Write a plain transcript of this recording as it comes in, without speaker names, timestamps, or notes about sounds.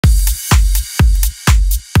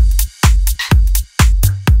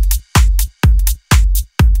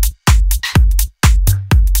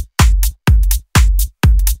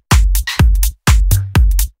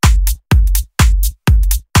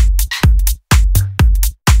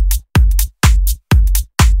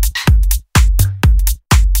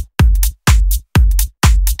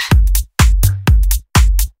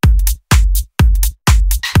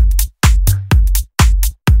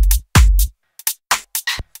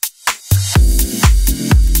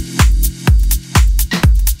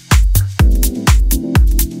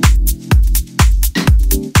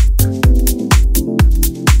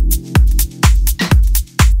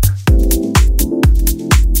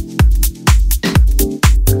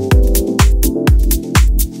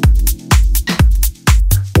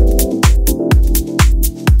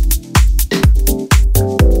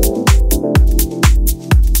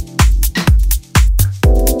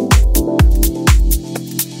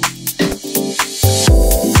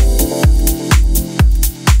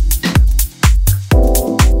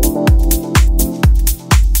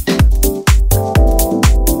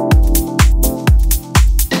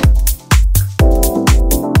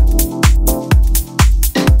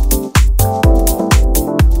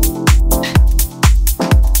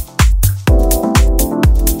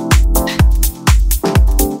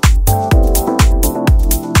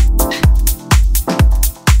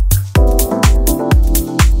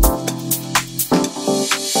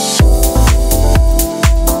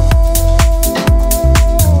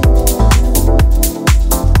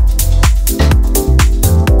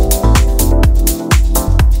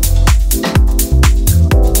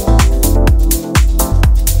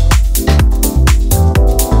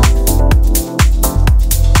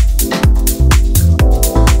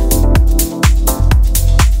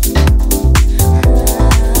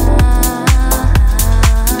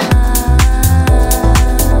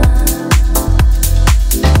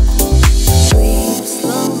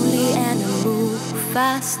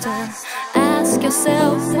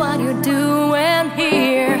yourself what you're doing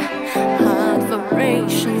here. Hot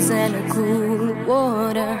vibrations and a cool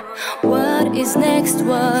water. What is next?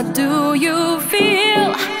 What do you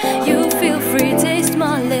feel? You feel free, taste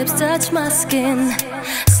my lips, touch my skin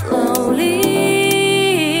slowly.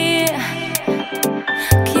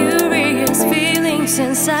 Curious feelings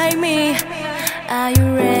inside me. Are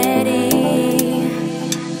you ready?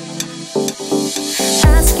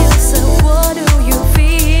 Ask yourself, what do you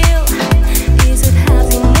feel? Is it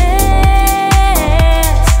happiness?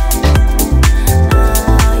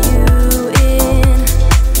 Are you in?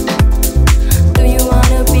 Do you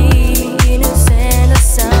wanna be innocent of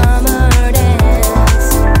summer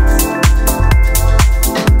dance?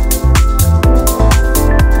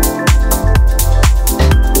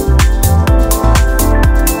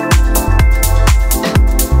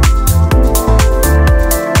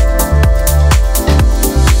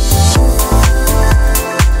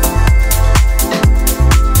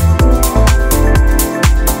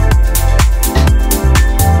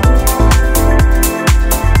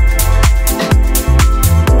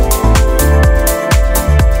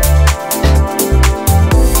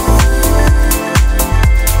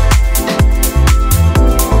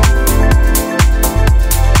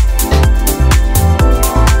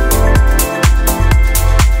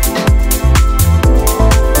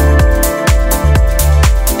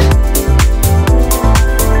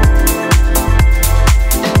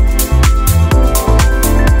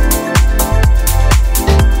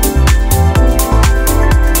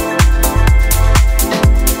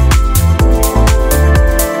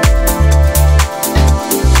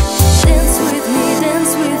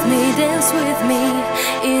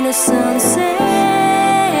 In a sunset,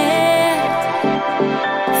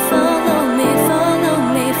 follow me, follow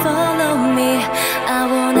me, follow me. I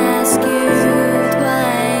won't ask you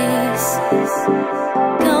twice.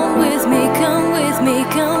 Come with me, come with me,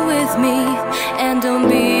 come with me, and don't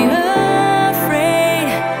be afraid.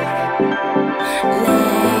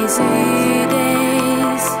 Lazy